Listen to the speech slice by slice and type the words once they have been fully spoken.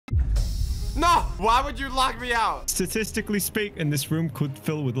No! Why would you lock me out? Statistically speaking, this room could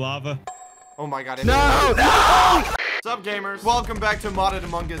fill with lava. Oh my god. No! No! What's up, gamers? Welcome back to Modded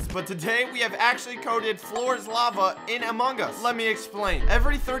Among Us, but today we have actually coded Floor is Lava in Among Us. Let me explain.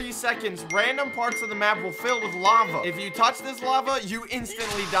 Every 30 seconds, random parts of the map will fill with lava. If you touch this lava, you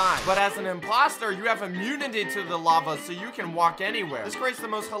instantly die. But as an imposter, you have immunity to the lava, so you can walk anywhere. This creates the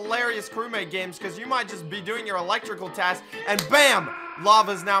most hilarious crewmate games, because you might just be doing your electrical task, and BAM!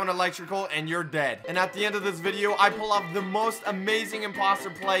 Lava is now an electrical, and you're dead. And at the end of this video, I pull off the most amazing imposter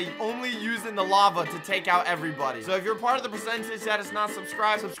play, only using the lava to take out everybody. So if you're part of the percentage that is not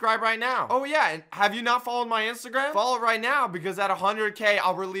subscribed, subscribe right now. Oh yeah, and have you not followed my Instagram? Follow right now, because at 100K,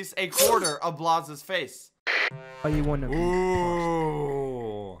 I'll release a quarter of Blaza's face. Oh, you want to?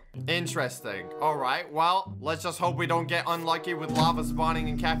 Ooh, interesting. All right, well, let's just hope we don't get unlucky with lava spawning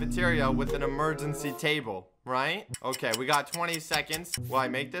in cafeteria with an emergency table. Right? Okay, we got 20 seconds. Will I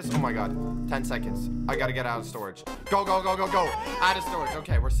make this? Oh my god. 10 seconds. I gotta get out of storage. Go, go, go, go, go. Out of storage.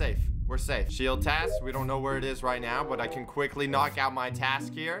 Okay, we're safe. We're safe. Shield task. We don't know where it is right now, but I can quickly knock out my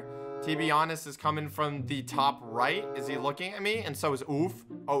task here. To be honest, is coming from the top right. Is he looking at me? And so is Oof.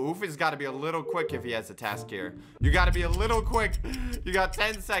 Oh, Oof has got to be a little quick if he has a task here. You got to be a little quick. You got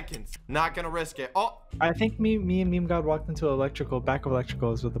 10 seconds. Not going to risk it. Oh. I think me and Meme God walked into back of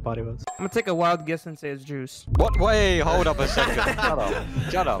electrical is what the body was. I'm gonna take a wild guess and say it's Juice. What? Wait, hold up a second. Shut up.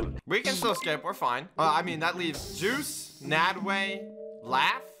 Shut up. We can still skip. We're fine. I mean, that leaves Juice, Nadway,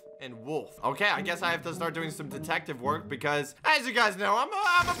 Laugh, and Wolf. Okay, I guess I have to start doing some detective work because, as you guys know,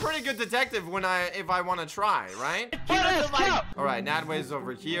 I'm a pretty good detective if I want to try, right? All right, Nadway's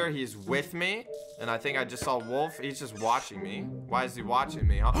over here. He's with me, and I think I just saw Wolf. He's just watching me. Why is he watching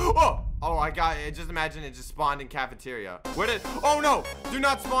me? Huh? Oh, I got it. Just imagine it just spawned in cafeteria. Where did? Oh no! Do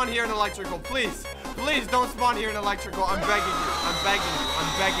not spawn here in electrical, please. Please don't spawn here in electrical. I'm begging you. I'm begging you.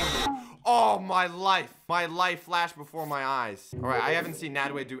 I'm begging you. Oh, my life flashed before my eyes. All right, I haven't seen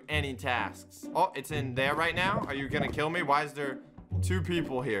Nadway do any tasks. Oh, it's in there right now. Are you gonna kill me? Why is there 2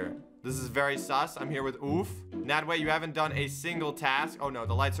 people here? This is very sus. I'm here with Oof. Nadway, you haven't done a single task. Oh no,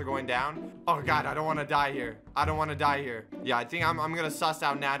 the lights are going down. Oh god, I don't want to die here. I don't want to die here. Yeah, I think I'm gonna suss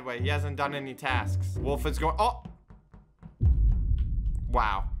out Nadway. He hasn't done any tasks. Wolf is going. Oh.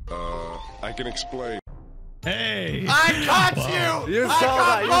 Wow. I can explain. Hey! I caught you! You I saw caught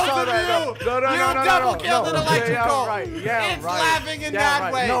that! You both saw of that! you! No, You double killed an electrical! Yeah, right. Yeah, it's right. laughing in Yeah, that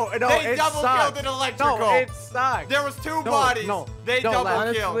right. way! No, they it double sucked. killed an electrical! No, it sucked! There was 2 bodies! No, they double killed!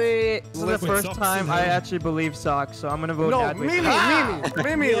 Honestly, this is the Wait, first Socks time in I there. actually believe Socks, so I'm gonna vote No, Nadway.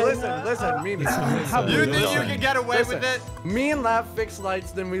 Mimi, listen, Mimi. You think you can get away with it? Me and Lav fix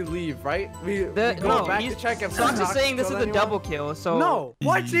lights, then we leave, right? We go No, back to check if Socks is Socks saying this is killed a anyone. double kill, so... No!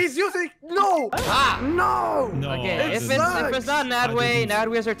 What? He's using... No! Ah! No! No. Okay, if it's not Nadway,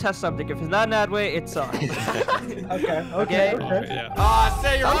 Nadway is our test subject. If it's not Nadway, it's Socks. Okay. Yeah.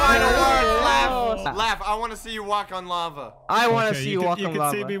 Say your final words, Laugh! Oh. Laugh, I want to see you walk on lava. I want to Okay, see you walk on You can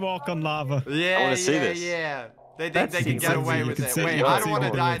lava. see me walk on lava. Yeah, I wanna see this. Yeah. They think That's they can get away you with can it. see- Wait, you I can don't see want to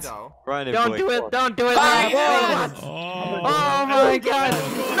more die of it. though. Brian, Don't do it. Don't do it. Oh my god.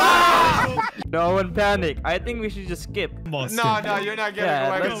 No one panic. I think we should just skip. Come on, No, skip. no, you're not getting Yeah,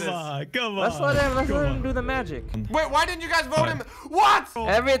 away with Come this. on, come on. Let's let come him on. do the magic. Wait, why didn't you guys vote him? What?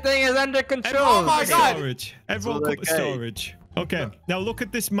 Everything is under control. Oh my god. Storage. Everyone come to storage. Okay, now look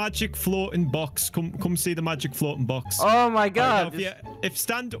at this magic floating box. Come see the magic floating box. Oh my Right, god. now, if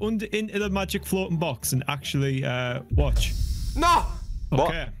stand into the magic floating box and actually watch. No.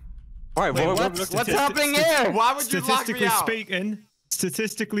 Okay. Alright, Wait, What's happening here? Why would you lock me out?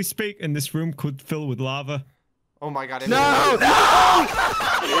 Statistically speaking, this room could fill with lava. Oh my god. No! What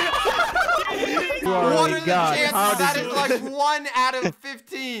Oh are my the god. chances? How That did is like 1 out of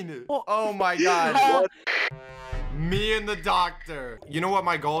 15. Oh my god. Me and the doctor. You know what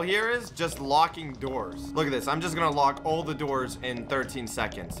my goal here is? Just locking doors. Look at this. I'm just gonna lock all the doors in 13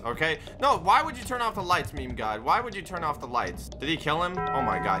 seconds, okay? No, why would you turn off the lights, Meme God? Why would you turn off the lights? Did he kill him? Oh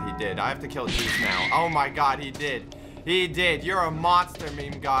my god, he did. I have to kill Juice now. Oh my god, he did. He did. You're a monster,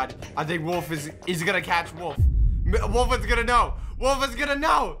 Meme God. I think Wolf he's gonna catch Wolf. Wolf is gonna know. Wolf is gonna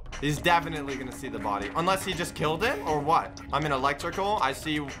know. He's definitely gonna see the body. Unless he just killed him or what? I'm in electrical. I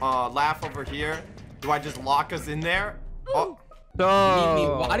see Laugh over here. Do I just lock us in there? Oh. Mimi,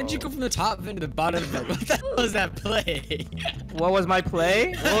 why did you go from the top vent to the bottom vent? What the hell was that play? What was my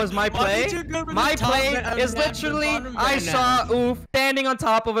play? What was my play? My play is literally I saw Oof standing on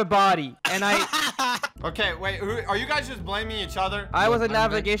top of a body, and I Okay, wait, are you guys just blaming each other? I was in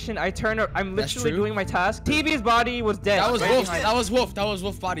navigation. I turned. I'm literally doing my task. TB's body was dead. That was Wolf. That was Wolf. That was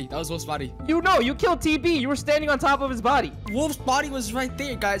Wolf's body. That was Wolf's body. You know, you killed TB. You were standing on top of his body. Wolf's body was right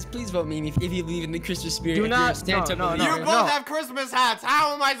there, guys. Please vote me if you believe in the Christmas spirit. Do not. You both have Christmas hats.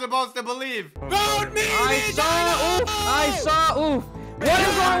 How am I supposed to believe? Vote me! I saw Oof. What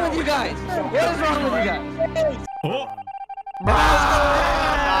is wrong with you guys? What is wrong with you guys? Oh.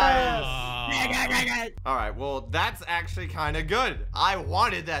 All right, well, that's actually kind of good. I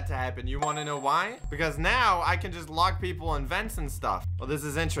wanted that to happen. You want to know why? Because now I can just lock people in vents and stuff. Well, this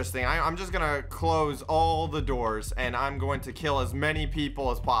is interesting. I'm just gonna close all the doors and I'm going to kill as many people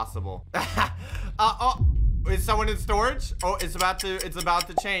as possible. Oh, is someone in storage? Oh, it's about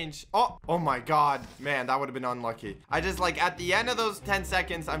to change. Oh my God, man, that would have been unlucky. I just like at the end of those 10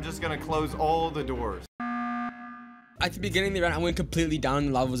 seconds, I'm just gonna close all the doors. At the beginning of the round, I went completely down.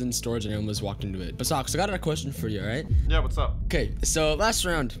 The lava was in storage and I almost walked into it. But Socks, I got a question for you, all right? Yeah, what's up? Okay, so last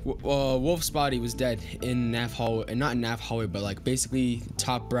round, Wolf's body was dead in Nav hallway, and not in Nav hallway, but like basically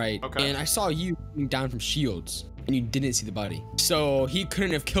top right. Okay. And I saw you coming down from shields, and you didn't see the body. So he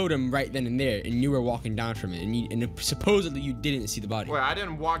couldn't have killed him right then and there, and you were walking down from it, and supposedly you didn't see the body. Wait, I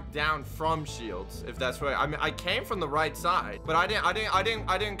didn't walk down from shields, if that's what I mean. I came from the right side, but I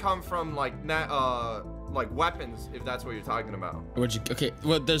didn't come from like weapons, if that's what you're talking about. Okay,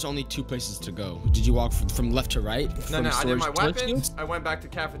 well, there's only two places to go. Did you walk from left to right? No, I did my weapons. I went back to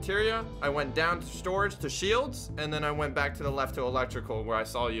cafeteria. I went down to storage to shields, and then I went back to the left to electrical where I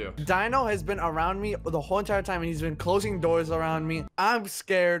saw you. Dino has been around me the whole entire time, and he's been closing doors around me. I'm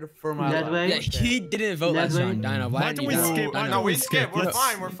scared for my life. Yeah, he didn't vote last round, Dino. Why don't we skip? No, we skip. We're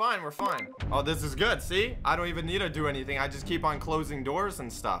fine. We're fine. We're fine. Oh, this is good. See? I don't even need to do anything. I just keep on closing doors and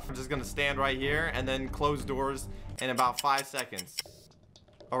stuff. I'm just gonna stand right here and then close doors in about 5 seconds.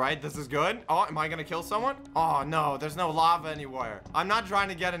 All right, this is good. Oh, am I gonna kill someone? Oh no, there's no lava anywhere. I'm not trying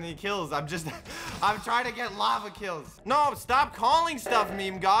to get any kills. I'm trying to get lava kills. No, stop calling stuff,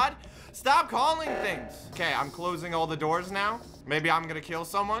 meme god. Stop calling things. Okay, I'm closing all the doors now. Maybe I'm gonna kill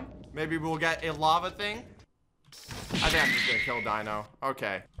someone. Maybe we'll get a lava thing. I think I'm just gonna kill Dino.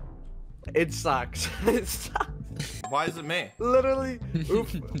 Okay. It sucks. It sucks. Why is it me? Literally,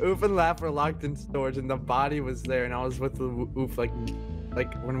 Oof and Laugh were locked in storage, and the body was there, and I was with Oof like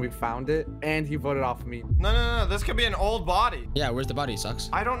when we found it, and he voted off of me. No. This could be an old body. Yeah, where's the body, Sucks?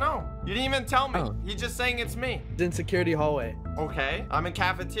 I don't know. You didn't even tell me. Oh. He's just saying it's me. It's in security hallway. Okay. I'm in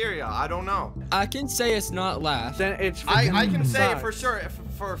cafeteria. I don't know. I can say it's not Laugh. Then it's I can say for sure,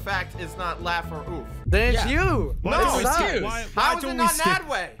 for a fact, it's not Laugh or Oof. Then it's you. No, it's you. How is it not that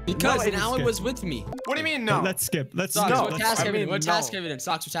way? Because now it was with me. What do you mean no? Let's skip. Let's Socks, skip. what task have you done? What task have you done?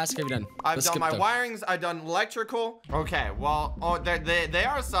 Socks, what task have you done? I've done my wirings. I've done electrical. Okay, well, they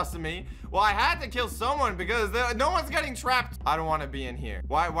are sus of me. Well, I had to kill someone because no one's getting trapped. I don't want to be in here.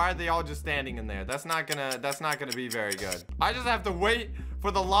 Why are they all just standing in there? That's not gonna be very good. I just have to wait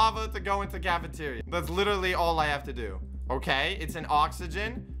for the lava to go into cafeteria. That's literally all I have to do. Okay, it's an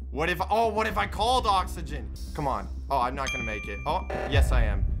oxygen. What if I called oxygen? Come on. Oh, I'm not gonna make it. Oh, yes I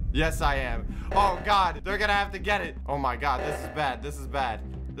am. Yes I am. Oh God, they're gonna have to get it. Oh my God, this is bad. This is bad.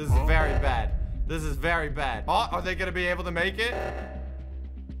 This is very bad. This is very bad. Oh, are they gonna be able to make it?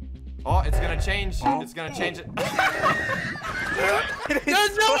 Oh, it's gonna change. It's gonna change it.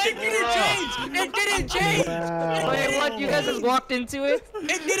 There's no, it didn't change. It didn't change. Wait, what? You guys just walked into it?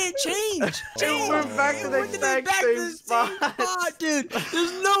 It didn't change. We're back to the exact same spot. Dude.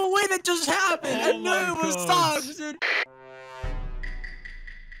 There's no way that just happened. I know it was Socks, dude.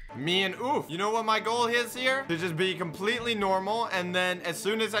 Me and Oof. You know what my goal is here? To just be completely normal, and then as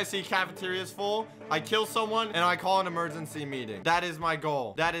soon as I see cafeteria's full, I kill someone and I call an emergency meeting. That is my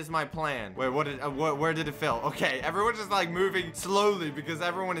goal. That is my plan. Wait, where did it fail? Okay, everyone's just like moving slowly because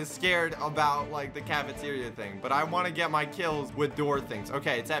everyone is scared about like the cafeteria thing. But I want to get my kills with door things.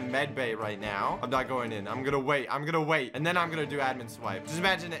 Okay, it's at med bay right now. I'm not going in. I'm gonna wait. And then I'm gonna do admin swipe. Just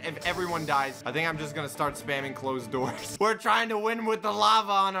imagine if everyone dies. I think I'm just gonna start spamming closed doors. We're trying to win with the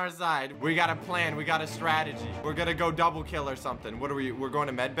lava on our side. We got a plan. We got a strategy. We're gonna go double kill or something. What are we? We're going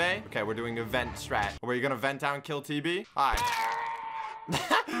to med bay? Okay, we're doing a vent strat. Were you gonna vent down, kill TB? Hi.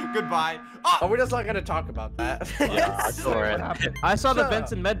 Goodbye. Oh, we're just not gonna talk about that. Yeah, it's alright. I saw the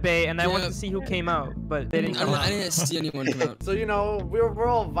vents in medbay and I went to see who came out, but they didn't come out. I didn't see anyone come out. So, you know, we're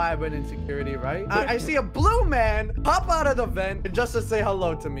all vibing in security, right? I see a blue man pop out of the vent just to say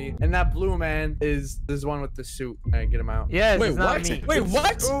hello to me. And that blue man is this one with the suit. All right, get him out. Yes, wait, it's not what? me. Wait,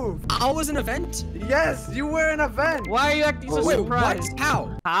 what? Oof. I was in an event? Yes, you were in a vent. Why are you acting so Wait, surprised? what?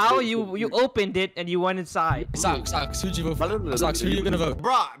 How? How? You opened it and you went inside. Socks, who'd you vote for? Socks, who are you gonna vote?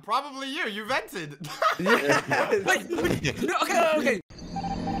 Bruh, probably you. You vented. Wait, no, okay.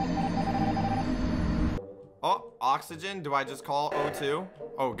 Oh, oxygen. Do I just call O2?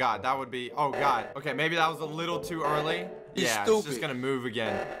 Oh God, that would be. Oh God. Okay, maybe that was a little too early. Yeah, it's just gonna move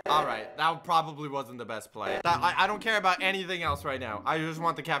again. All right, that probably wasn't the best play. I don't care about anything else right now. I just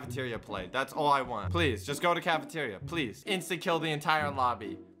want the cafeteria play. That's all I want. Please, just go to cafeteria. Please, insta kill the entire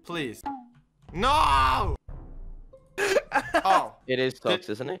lobby. Please. No. Oh. It is sucks,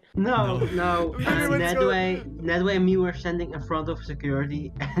 isn't it? No. Nedway and me were standing in front of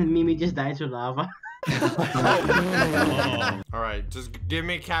security, and Mimi just died to lava. All right, just give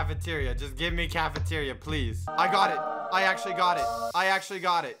me cafeteria. Just give me cafeteria, please. I got it. I actually got it. I actually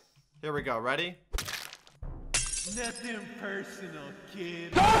got it. Here we go. Ready? Nothing personal,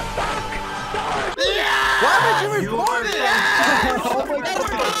 kid.